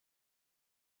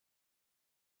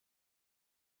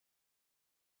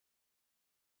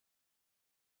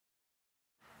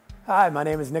Hi, my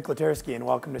name is Nick Literski and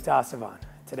welcome to Tastevin.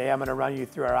 Today I'm going to run you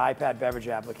through our iPad beverage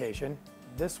application.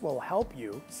 This will help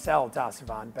you sell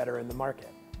Tastevin better in the market.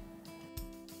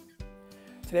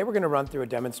 Today we're going to run through a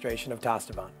demonstration of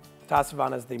Tastevin.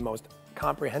 Tastevin is the most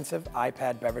comprehensive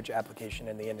iPad beverage application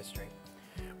in the industry.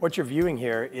 What you're viewing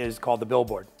here is called the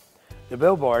billboard. The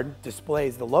billboard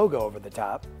displays the logo over the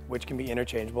top, which can be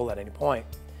interchangeable at any point.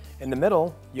 In the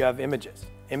middle, you have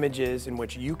images in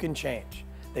which you can change.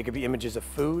 They could be images of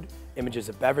food, images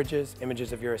of beverages,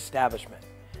 images of your establishment.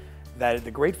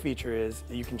 The great feature is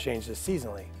that you can change this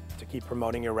seasonally to keep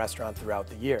promoting your restaurant throughout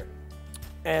the year.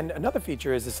 And another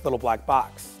feature is this little black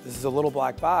box. This is a little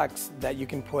black box that you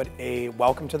can put a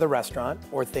welcome to the restaurant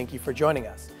or thank you for joining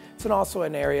us. It's also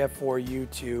an area for you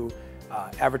to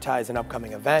advertise an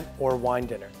upcoming event or wine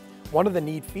dinner. One of the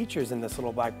neat features in this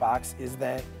little black box is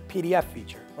the PDF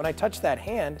feature. When I touch that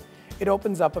hand, it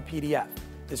opens up a PDF.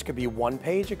 This could be 1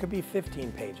 page, it could be 15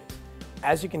 pages.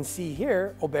 As you can see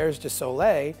here, Auberge du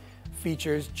Soleil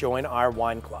features Join Our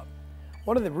Wine Club.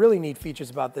 One of the really neat features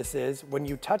about this is when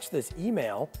you touch this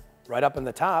email, right up in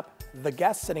the top, the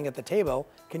guests sitting at the table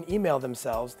can email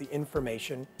themselves the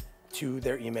information to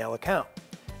their email account.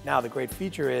 Now the great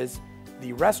feature is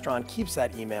the restaurant keeps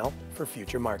that email for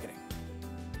future marketing.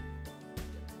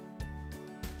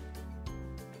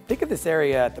 Think of this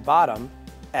area at the bottom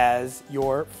as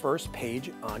your first page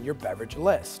on your beverage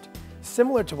list.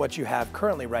 Similar to what you have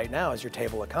currently right now as your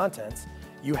table of contents,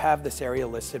 you have this area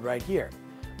listed right here.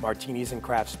 Martinis and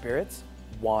craft spirits,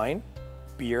 wine,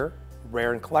 beer,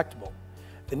 rare and collectible.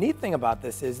 The neat thing about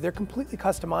this is they're completely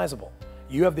customizable.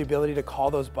 You have the ability to call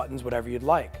those buttons whatever you'd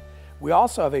like. We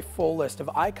also have a full list of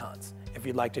icons. If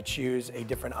you'd like to choose a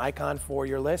different icon for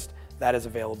your list, that is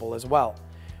available as well.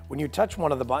 When you touch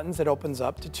one of the buttons, it opens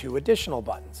up to 2 additional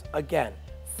buttons. Again,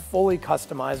 fully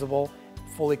customizable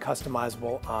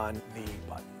on the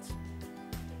buttons.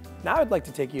 Now I'd like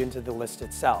to take you into the list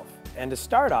itself. And to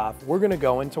start off, we're going to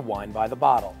go into Wine by the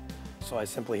Bottle. So I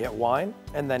simply hit Wine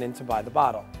and then into By the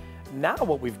Bottle. Now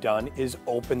what we've done is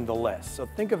open the list. So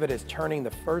think of it as turning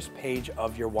the first page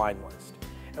of your wine list.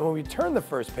 And when we turn the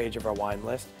first page of our wine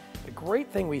list, the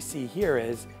great thing we see here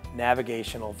is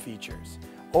navigational features.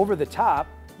 Over the top,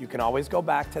 you can always go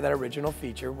back to that original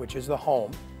feature, which is the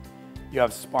home. You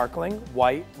have sparkling,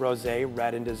 white, rosé,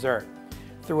 red, and dessert.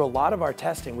 Through a lot of our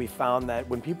testing, we found that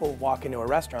when people walk into a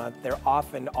restaurant, they're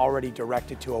often already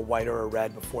directed to a white or a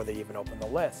red before they even open the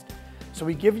list. So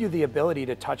we give you the ability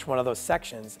to touch one of those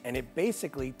sections, and it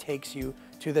basically takes you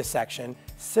to the section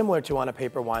similar to on a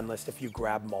paper wine list if you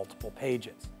grab multiple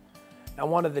pages. Now,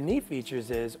 one of the neat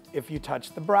features is if you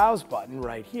touch the Browse button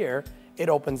right here, it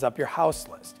opens up your house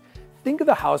list. Think of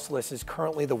the house list as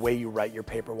currently the way you write your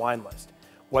paper wine list.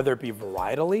 Whether it be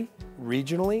varietally,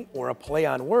 regionally, or a play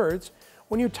on words,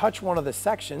 when you touch one of the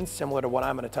sections, similar to what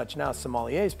I'm going to touch now,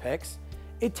 Sommelier's Picks,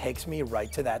 it takes me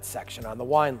right to that section on the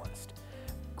wine list.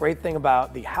 Great thing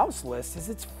about the house list is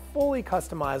it's fully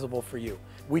customizable for you.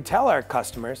 We tell our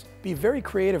customers, be very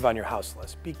creative on your house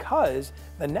list because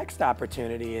the next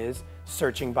opportunity is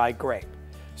searching by grape.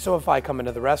 So if I come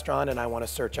into the restaurant and I want to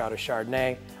search out a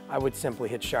Chardonnay, I would simply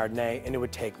hit Chardonnay and it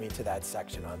would take me to that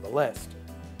section on the list.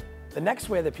 The next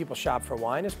way that people shop for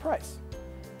wine is price.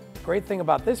 The great thing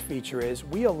about this feature is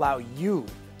we allow you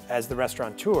as the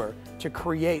restaurateur to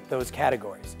create those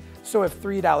categories. So if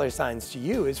 $3 signs to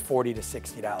you is $40 to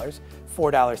 $60,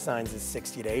 $4 signs is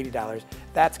 $60 to $80,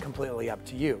 that's completely up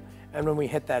to you. And when we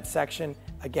hit that section,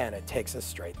 again, it takes us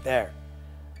straight there.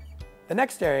 The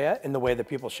next area in the way that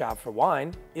people shop for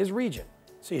wine is region.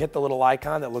 So you hit the little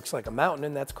icon that looks like a mountain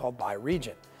and that's called by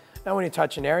region. Now when you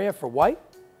touch an area for white,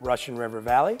 Russian River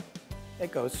Valley,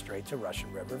 it goes straight to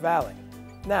Russian River Valley.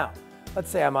 Now, let's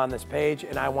say I'm on this page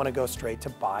and I want to go straight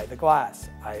to By the Glass.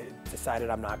 I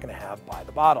decided I'm not going to have By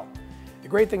the Bottle. The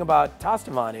great thing about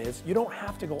Tastevin is you don't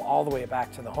have to go all the way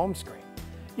back to the home screen.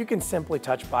 You can simply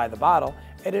touch By the Bottle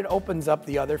and it opens up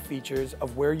the other features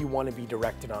of where you want to be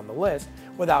directed on the list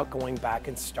without going back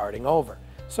and starting over.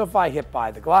 So if I hit By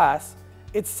the Glass,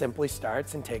 it simply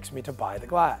starts and takes me to By the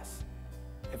Glass.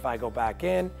 If I go back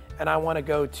in and I want to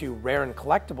go to Rare and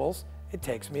Collectibles, it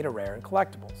takes me to Rare and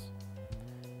Collectibles.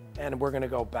 And we're going to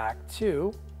go back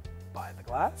to By the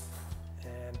Glass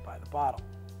and By the Bottle.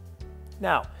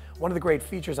 Now, one of the great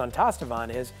features on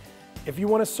Tastevin is if you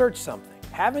want to search something,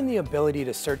 having the ability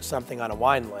to search something on a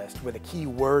wine list with a key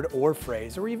word or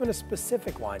phrase, or even a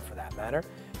specific wine for that matter,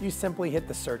 you simply hit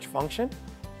the search function,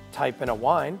 type in a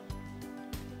wine,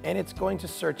 and it's going to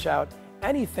search out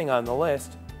anything on the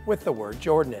list with the word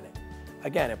Jordan in it.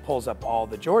 Again, it pulls up all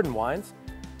the Jordan wines,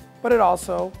 but it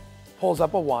also pulls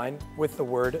up a wine with the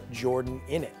word Jordan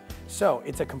in it. So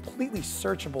it's a completely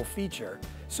searchable feature.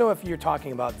 So if you're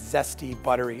talking about zesty,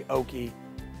 buttery, oaky,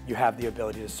 you have the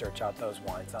ability to search out those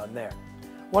wines on there.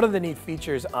 One of the neat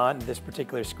features on this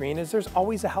particular screen is there's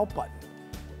always a help button.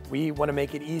 We want to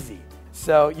make it easy.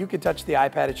 So you can touch the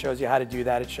iPad, it shows you how to do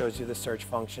that, it shows you the search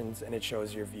functions, and it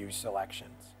shows your view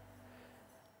selections.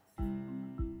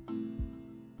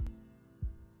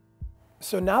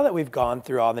 So now that we've gone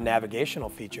through all the navigational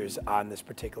features on this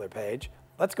particular page,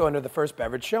 let's go into the first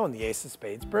beverage shown, the Ace of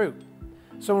Spades Brut.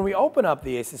 So when we open up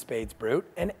the Ace of Spades Brut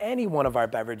and any one of our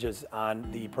beverages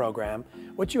on the program,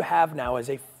 what you have now is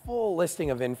a full listing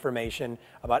of information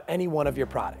about any one of your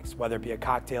products, whether it be a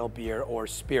cocktail, beer, or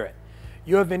spirit.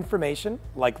 You have information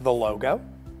like the logo,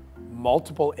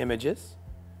 multiple images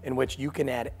in which you can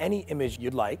add any image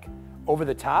you'd like. Over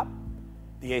the top,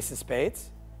 the Ace of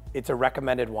Spades, it's a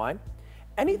recommended wine.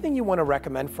 Anything you want to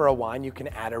recommend for a wine, you can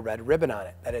add a red ribbon on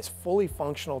it that is fully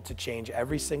functional to change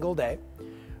every single day.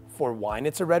 For wine,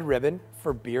 it's a red ribbon.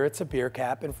 For beer, it's a beer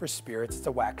cap. And for spirits, it's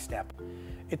a wax stamp.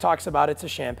 It talks about it's a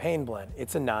champagne blend.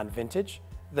 It's a non-vintage,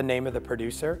 the name of the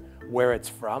producer, where it's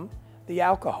from, the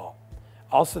alcohol.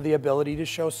 Also the ability to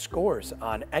show scores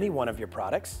on any one of your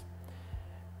products,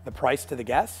 the price to the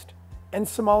guest, and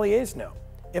sommelier's note.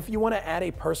 If you want to add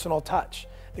a personal touch,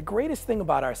 the greatest thing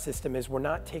about our system is we're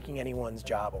not taking anyone's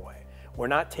job away. We're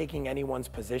not taking anyone's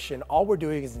position. All we're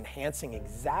doing is enhancing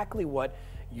exactly what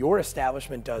your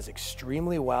establishment does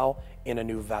extremely well in a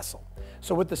new vessel.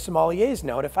 So with the sommelier's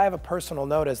note, if I have a personal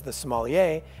note as the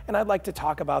sommelier and I'd like to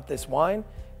talk about this wine,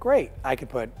 great. I could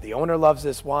put the owner loves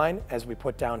this wine as we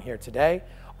put down here today,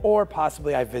 or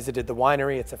possibly I visited the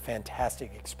winery. It's a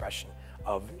fantastic expression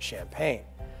of champagne.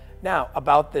 Now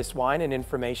about this wine and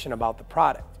information about the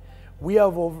product. We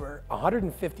have over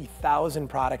 150,000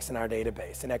 products in our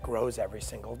database, and that grows every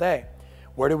single day.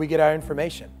 Where do we get our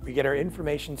information? We get our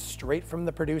information straight from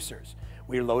the producers.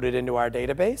 We load it into our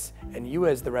database, and you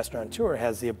as the restaurateur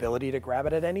has the ability to grab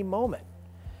it at any moment.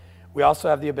 We also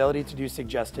have the ability to do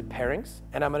suggested pairings,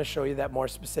 and I'm going to show you that more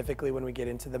specifically when we get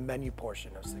into the menu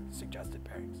portion of suggested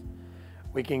pairings.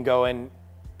 We can go and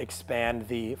expand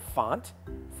the font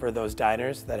for those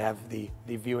diners that have the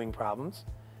viewing problems,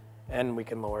 and we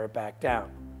can lower it back down.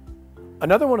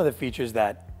 Another one of the features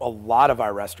that a lot of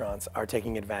our restaurants are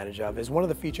taking advantage of is one of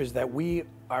the features that we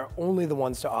are only the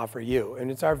ones to offer you, and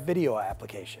it's our video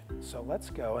application. So let's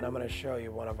go, and I'm going to show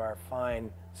you one of our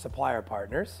fine supplier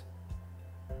partners.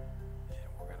 And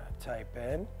we're going to type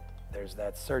in, there's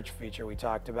that search feature we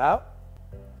talked about.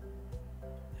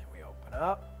 And we open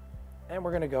up, and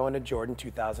we're going to go into Jordan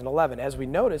 2011. As we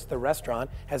noticed, the restaurant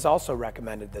has also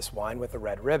recommended this wine with a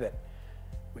red ribbon.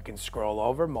 We can scroll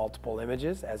over multiple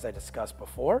images as I discussed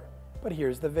before, but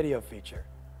here's the video feature.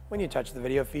 When you touch the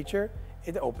video feature,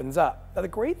 it opens up. Now the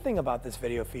great thing about this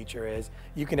video feature is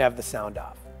you can have the sound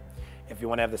off. If you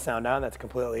want to have the sound on, that's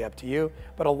completely up to you,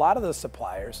 but a lot of those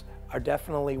suppliers are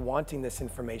definitely wanting this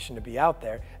information to be out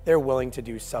there. They're willing to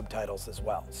do subtitles as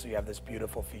well, so you have this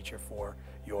beautiful feature for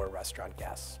your restaurant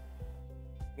guests.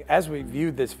 As we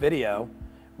viewed this video,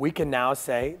 we can now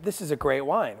say, this is a great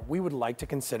wine. We would like to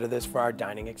consider this for our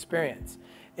dining experience.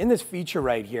 In this feature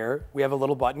right here, we have a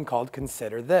little button called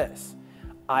Consider This.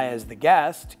 I, as the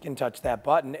guest, can touch that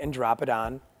button and drop it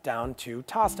on down to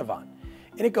Tastevin.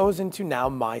 And it goes into now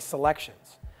My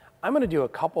Selections. I'm going to do a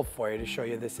couple for you to show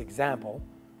you this example.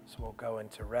 So we'll go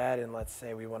into red, and let's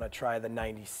say we want to try the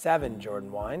 97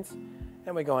 Jordan wines.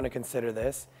 And we go into Consider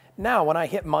This. Now, when I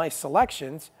hit My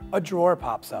Selections, a drawer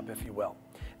pops up, if you will.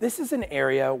 This is an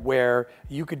area where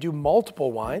you could do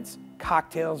multiple wines,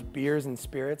 cocktails, beers, and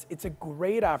spirits. It's a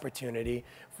great opportunity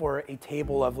for a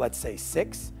table of, let's say,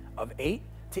 6, of 8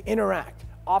 to interact.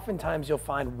 Oftentimes you'll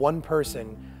find one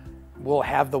person will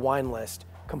have the wine list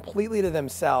completely to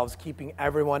themselves, keeping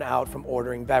everyone out from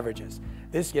ordering beverages.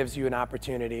 This gives you an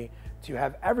opportunity to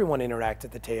have everyone interact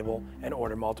at the table and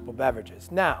order multiple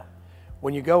beverages. Now,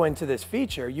 when you go into this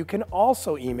feature, you can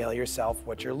also email yourself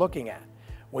what you're looking at.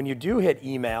 When you do hit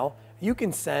email, you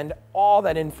can send all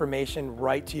that information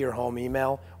right to your home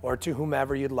email or to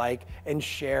whomever you'd like and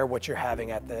share what you're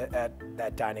having at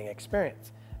that dining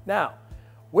experience. Now,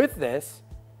 with this,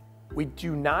 we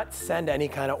do not send any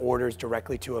kind of orders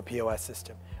directly to a POS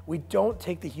system. We don't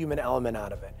take the human element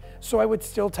out of it. So I would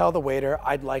still tell the waiter,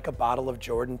 I'd like a bottle of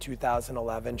Jordan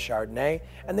 2011 Chardonnay,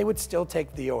 and they would still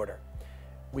take the order.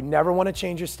 We never want to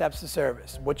change your steps of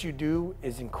service. What you do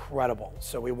is incredible.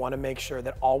 So we want to make sure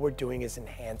that all we're doing is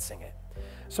enhancing it.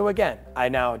 So again, I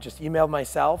now just emailed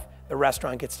myself. The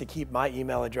restaurant gets to keep my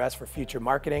email address for future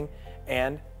marketing,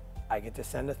 and I get to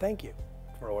send a thank you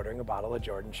for ordering a bottle of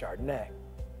Jordan Chardonnay.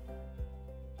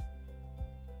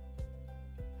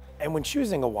 And when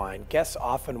choosing a wine, guests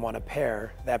often want to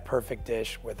pair that perfect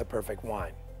dish with a perfect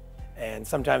wine. And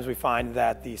sometimes we find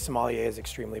that the sommelier is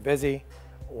extremely busy,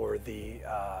 or the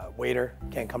waiter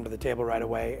can't come to the table right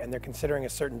away, and they're considering a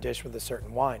certain dish with a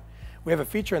certain wine. We have a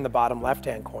feature in the bottom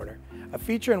left-hand corner, a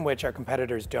feature in which our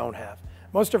competitors don't have.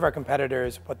 Most of our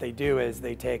competitors, what they do is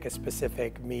they take a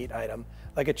specific meat item,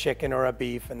 like a chicken or a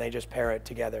beef, and they just pair it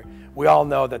together. We all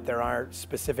know that there are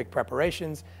specific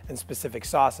preparations and specific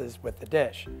sauces with the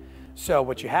dish. So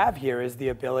what you have here is the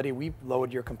ability, we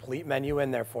load your complete menu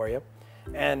in there for you,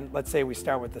 and let's say we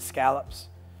start with the scallops,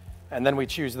 and then we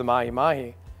choose the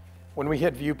mahi-mahi. When we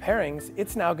hit view pairings,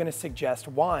 it's now going to suggest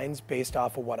wines based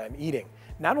off of what I'm eating.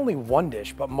 Not only one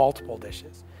dish, but multiple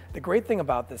dishes. The great thing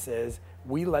about this is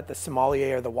we let the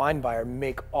sommelier or the wine buyer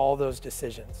make all those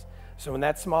decisions. So when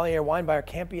that sommelier or wine buyer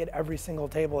can't be at every single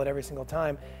table at every single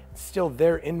time, still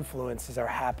their influences are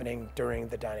happening during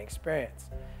the dining experience.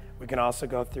 We can also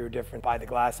go through different by the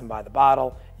glass and by the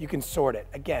bottle. You can sort it.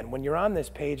 Again, when you're on this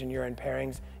page and you're in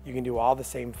pairings, you can do all the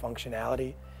same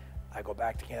functionality. I go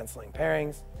back to canceling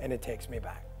pairings and it takes me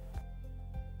back.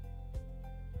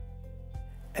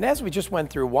 And as we just went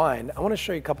through wine, I want to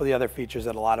show you a couple of the other features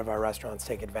that a lot of our restaurants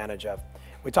take advantage of.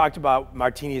 We talked about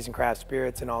martinis and craft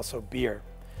spirits and also beer.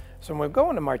 So when we go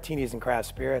into martinis and craft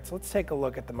spirits, let's take a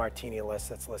look at the martini list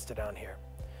that's listed on here.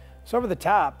 So over the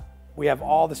top, we have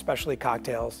all the specialty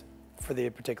cocktails for the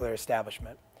particular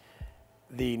establishment.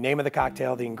 The name of the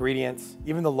cocktail, the ingredients,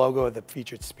 even the logo of the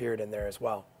featured spirit in there as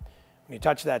well. When you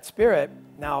touch that spirit,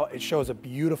 now it shows a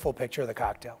beautiful picture of the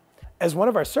cocktail. As one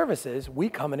of our services, we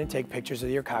come in and take pictures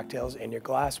of your cocktails and your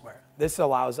glassware. This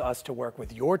allows us to work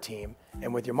with your team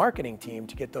and with your marketing team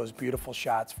to get those beautiful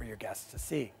shots for your guests to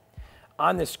see.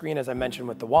 On this screen, as I mentioned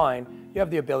with the wine, you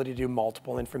have the ability to do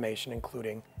multiple information,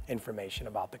 including information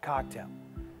about the cocktail.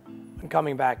 When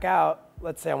coming back out,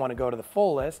 let's say I want to go to the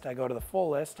full list. I go to the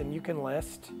full list and you can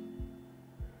list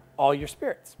all your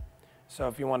spirits. So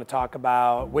if you want to talk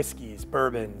about whiskeys,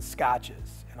 bourbons,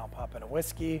 scotches, and I'll pop in a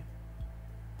whiskey,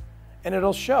 and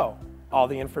it'll show all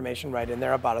the information right in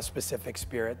there about a specific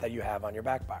spirit that you have on your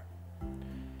back bar.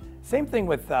 Same thing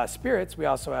with spirits. We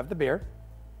also have the beer,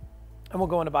 and we'll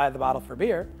go in to buy the bottle for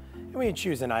beer, and we can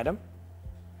choose an item.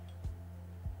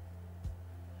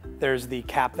 There's the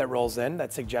cap that rolls in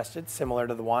that's suggested, similar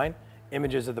to the wine,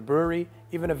 images of the brewery,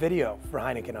 even a video for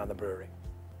Heineken on the brewery.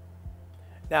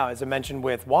 Now, as I mentioned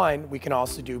with wine, we can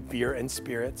also do beer and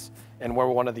spirits, and we're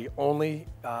one of the only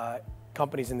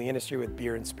companies in the industry with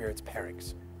beer and spirits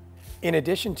pairings. In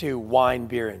addition to wine,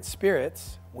 beer, and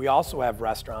spirits, we also have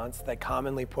restaurants that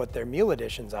commonly put their meal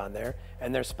additions on there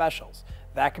and their specials.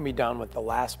 That can be done with the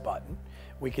last button.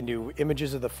 We can do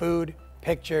images of the food,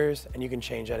 pictures, and you can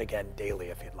change that again daily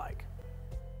if you'd like.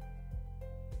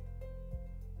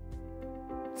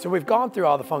 So we've gone through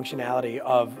all the functionality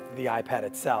of the iPad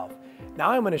itself.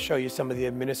 Now I'm going to show you some of the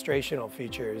administrational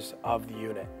features of the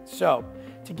unit. So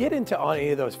to get into any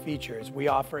of those features, we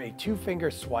offer a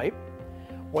 2-finger swipe.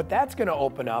 What that's going to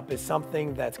open up is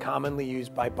something that's commonly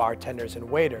used by bartenders and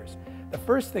waiters. The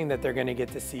first thing that they're going to get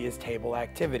to see is table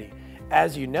activity.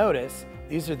 As you notice,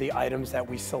 these are the items that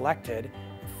we selected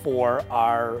for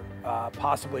our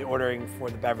possibly ordering for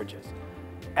the beverages.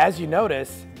 As you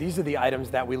notice, these are the items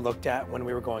that we looked at when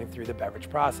we were going through the beverage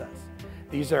process.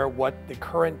 These are what the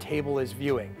current table is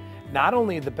viewing. Not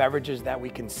only the beverages that we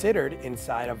considered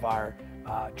inside of our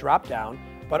drop-down,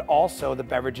 but also the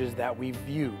beverages that we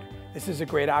viewed. This is a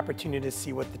great opportunity to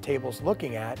see what the table's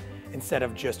looking at instead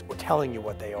of just telling you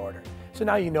what they ordered. So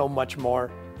now you know much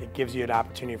more. It gives you an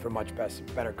opportunity for much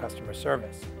better customer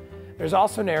service. There's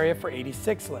also an area for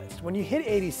 86 list. When you hit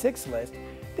 86 list,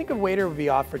 think a waiter would be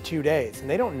off for 2 days and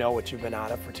they don't know what you've been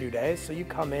out of for 2 days. So you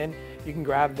come in, you can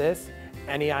grab this,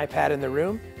 any iPad in the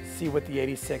room, see what the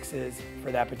 86 is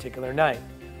for that particular night.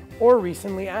 Or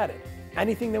recently added.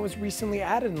 Anything that was recently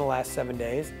added in the last 7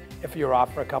 days, if you're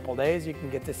off for a couple days, you can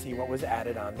get to see what was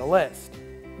added on the list.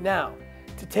 Now,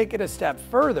 to take it a step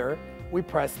further, we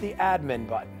press the admin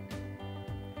button.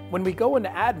 When we go into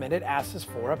admin, it asks us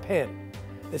for a PIN.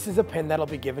 This is a PIN that'll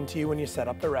be given to you when you set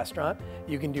up the restaurant.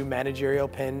 You can do managerial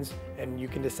PINs and you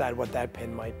can decide what that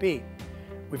PIN might be.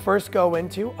 We first go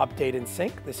into Update and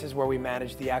Sync. This is where we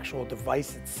manage the actual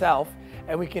device itself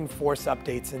and we can force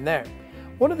updates in there.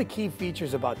 One of the key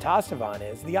features about Tastevin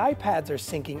is the iPads are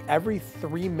syncing every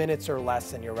 3 minutes or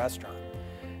less in your restaurant.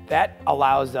 That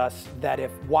allows us that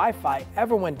if Wi-Fi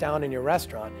ever went down in your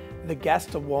restaurant, the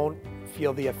guest won't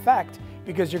feel the effect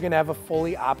because you're going to have a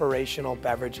fully operational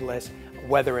beverage list,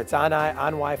 whether it's on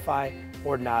Wi-Fi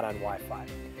or not on Wi-Fi.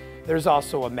 There's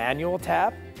also a manual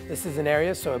tab. This is an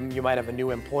area, so you might have a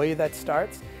new employee that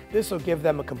starts. This will give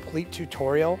them a complete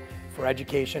tutorial for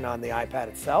education on the iPad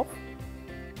itself.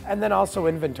 And then also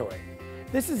inventory.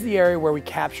 This is the area where we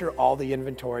capture all the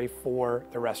inventory for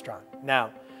the restaurant.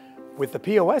 Now, with the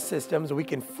POS systems, we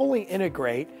can fully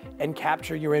integrate and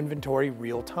capture your inventory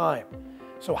real time.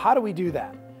 So how do we do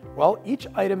that? Well, each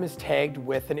item is tagged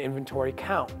with an inventory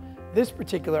count. This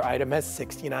particular item has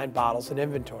 69 bottles in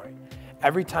inventory.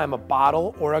 Every time a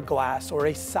bottle or a glass or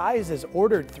a size is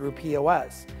ordered through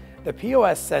POS, the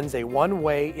POS sends a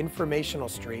one-way informational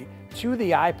stream to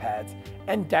the iPads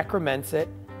and decrements it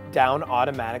down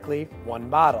automatically one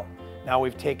bottle. Now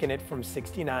we've taken it from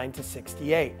 69 to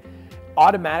 68.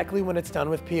 Automatically when it's done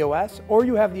with POS, or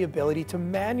you have the ability to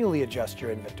manually adjust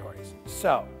your inventories.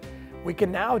 So we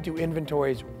can now do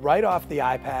inventories right off the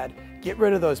iPad, get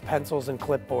rid of those pencils and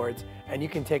clipboards, and you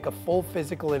can take a full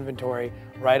physical inventory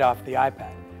right off the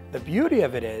iPad. The beauty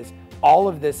of it is all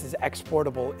of this is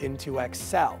exportable into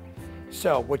Excel.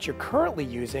 So what you're currently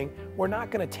using, we're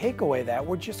not going to take away that,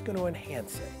 we're just going to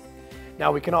enhance it.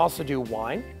 Now we can also do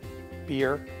wine,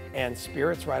 beer, and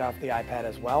spirits right off the iPad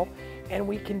as well, and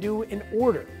we can do an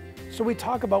order. So we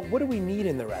talk about what do we need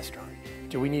in the restaurant.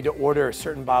 Do we need to order a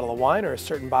certain bottle of wine or a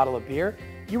certain bottle of beer?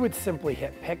 You would simply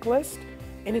hit pick list,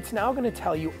 and it's now going to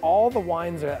tell you all the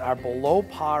wines that are below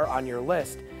par on your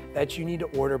list that you need to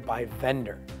order by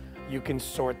vendor. You can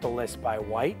sort the list by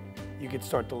white, you could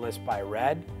sort the list by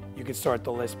red, you could sort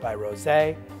the list by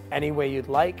rosé, any way you'd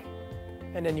like.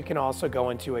 And then you can also go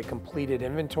into a completed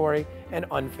inventory and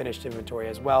unfinished inventory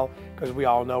as well, because we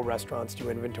all know restaurants do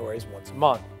inventories once a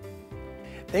month.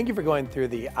 Thank you for going through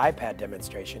the iPad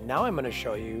demonstration. Now I'm going to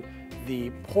show you the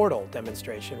portal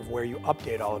demonstration of where you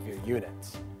update all of your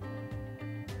units.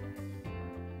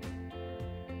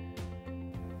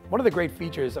 One of the great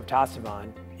features of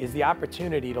Tastevin is the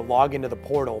opportunity to log into the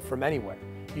portal from anywhere.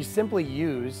 You simply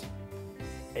use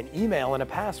an email and a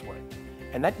password.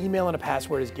 And that email and a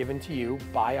password is given to you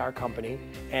by our company,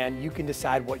 and you can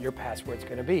decide what your password's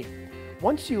going to be.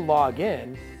 Once you log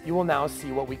in, you will now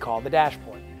see what we call the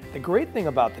dashboard. The great thing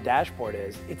about the dashboard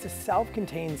is it's a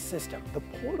self-contained system. The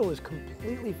portal is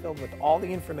completely filled with all the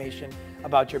information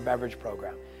about your beverage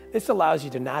program. This allows you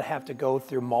to not have to go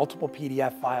through multiple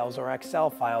PDF files or Excel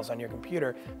files on your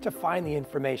computer to find the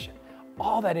information.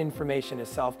 All that information is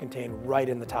self-contained right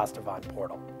in the Tastevin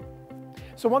portal.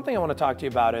 So one thing I want to talk to you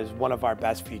about is one of our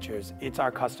best features. It's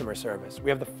our customer service.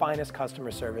 We have the finest customer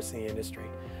service in the industry.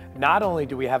 Not only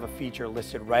do we have a feature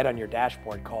listed right on your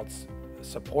dashboard called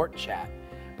Support Chat,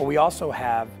 but we also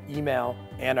have email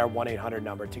and our 1-800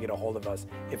 number to get a hold of us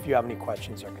if you have any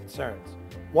questions or concerns.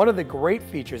 One of the great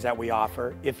features that we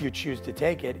offer, if you choose to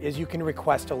take it, is you can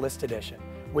request a list edition.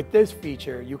 With this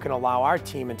feature, you can allow our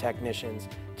team and technicians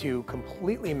to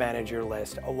completely manage your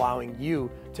list, allowing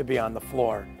you to be on the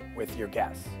floor with your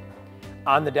guests.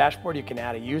 On the dashboard, you can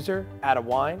add a user, add a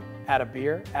wine, add a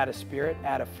beer, add a spirit,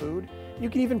 add a food. You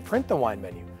can even print the wine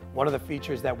menu. One of the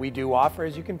features that we do offer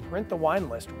is you can print the wine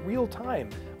list real time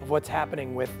of what's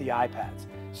happening with the iPads.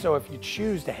 So if you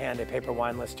choose to hand a paper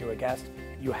wine list to a guest,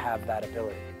 you have that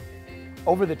ability.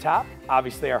 Over the top,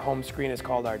 obviously our home screen is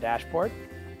called our dashboard.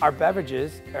 Our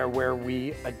beverages are where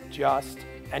we adjust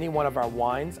any one of our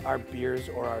wines, our beers,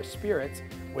 or our spirits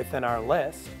within our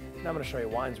list. And I'm going to show you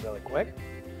wines really quick.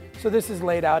 So this is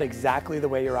laid out exactly the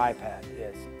way your iPad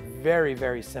is. Very,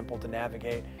 very simple to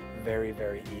navigate, very,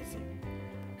 very easy.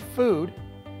 Food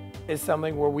is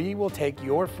something where we will take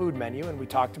your food menu, and we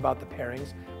talked about the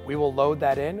pairings. We will load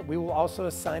that in. We will also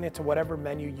assign it to whatever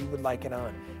menu you would like it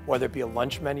on, whether it be a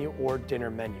lunch menu or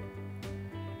dinner menu.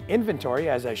 Inventory,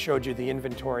 as I showed you the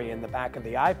inventory in the back of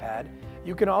the iPad,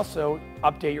 you can also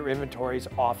update your inventories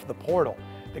off the portal.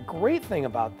 The great thing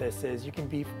about this is you can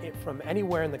be from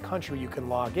anywhere in the country, you can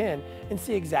log in and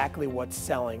see exactly what's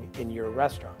selling in your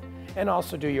restaurant and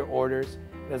also do your orders.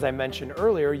 And as I mentioned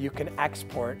earlier, you can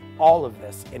export all of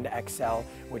this into Excel,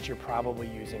 which you're probably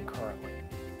using currently.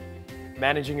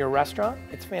 Managing your restaurant,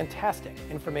 it's fantastic.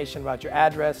 Information about your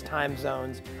address, time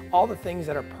zones, all the things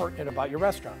that are pertinent about your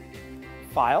restaurant.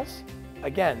 Files,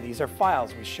 again, these are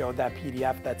files. We showed that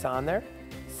PDF that's on there.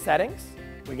 Settings,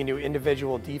 we can do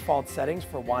individual default settings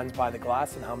for wines by the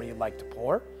glass and how many you'd like to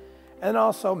pour. And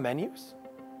also menus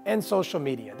and social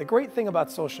media. The great thing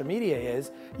about social media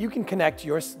is you can connect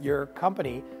your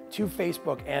company to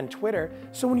Facebook and Twitter,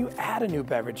 so when you add a new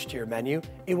beverage to your menu,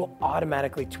 it will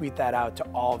automatically tweet that out to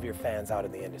all of your fans out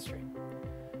in the industry.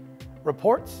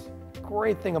 Reports,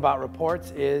 great thing about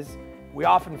reports is we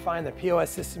often find that POS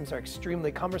systems are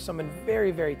extremely cumbersome and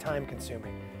very, very time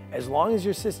consuming. As long as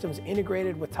your system's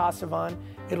integrated with Tastevin,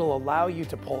 it'll allow you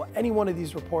to pull any one of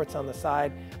these reports on the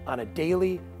side on a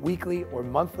daily, weekly, or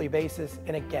monthly basis.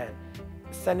 And again,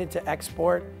 send it to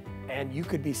export and you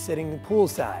could be sitting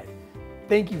poolside.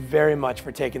 Thank you very much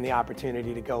for taking the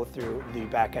opportunity to go through the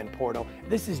backend portal.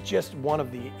 This is just one of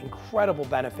the incredible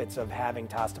benefits of having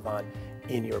Tastevin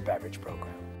in your beverage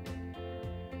program.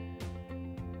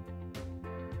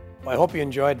 Well, I hope you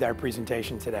enjoyed our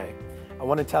presentation today. I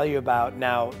want to tell you about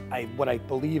now what I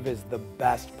believe is the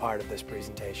best part of this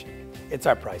presentation. It's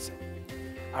our pricing.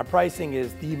 Our pricing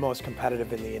is the most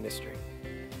competitive in the industry.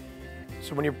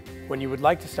 So when you would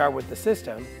like to start with the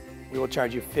system, we will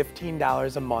charge you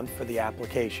 $15 a month for the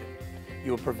application.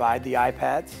 You will provide the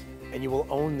iPads and you will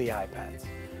own the iPads.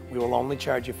 We will only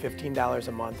charge you $15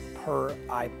 a month per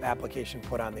application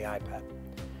put on the iPad.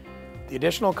 The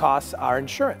additional costs are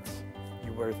insurance.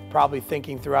 You were probably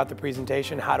thinking throughout the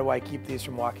presentation, how do I keep these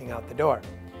from walking out the door?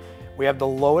 We have the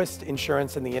lowest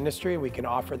insurance in the industry. We can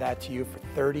offer that to you for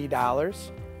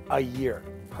 $30 a year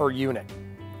per unit,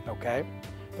 okay?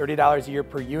 $30 a year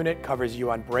per unit covers you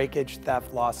on breakage,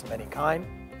 theft, loss of any kind.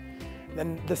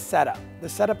 Then the setup. The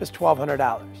setup is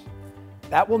 $1,200.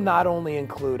 That will not only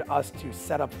include us to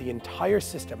set up the entire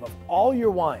system of all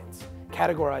your wines,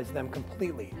 categorize them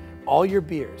completely, all your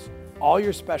beers, all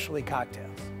your specialty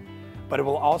cocktails, but it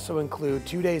will also include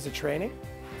 2 days of training.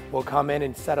 We'll come in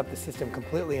and set up the system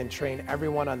completely and train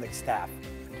everyone on the staff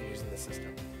using the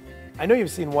system. I know you've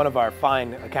seen one of our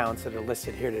fine accounts that are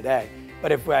listed here today,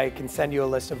 but if I can send you a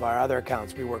list of our other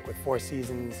accounts, we work with Four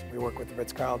Seasons, we work with the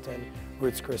Ritz-Carlton,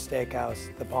 Ruth's Chris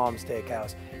Steakhouse, the Palm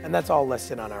Steakhouse, and that's all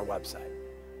listed on our website.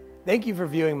 Thank you for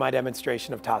viewing my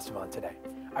demonstration of Tastevin today.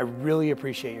 I really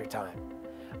appreciate your time.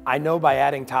 I know by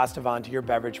adding Tastevin to your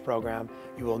beverage program,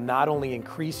 you will not only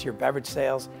increase your beverage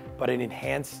sales, but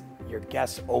enhance your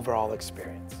guests' overall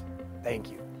experience.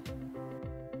 Thank you.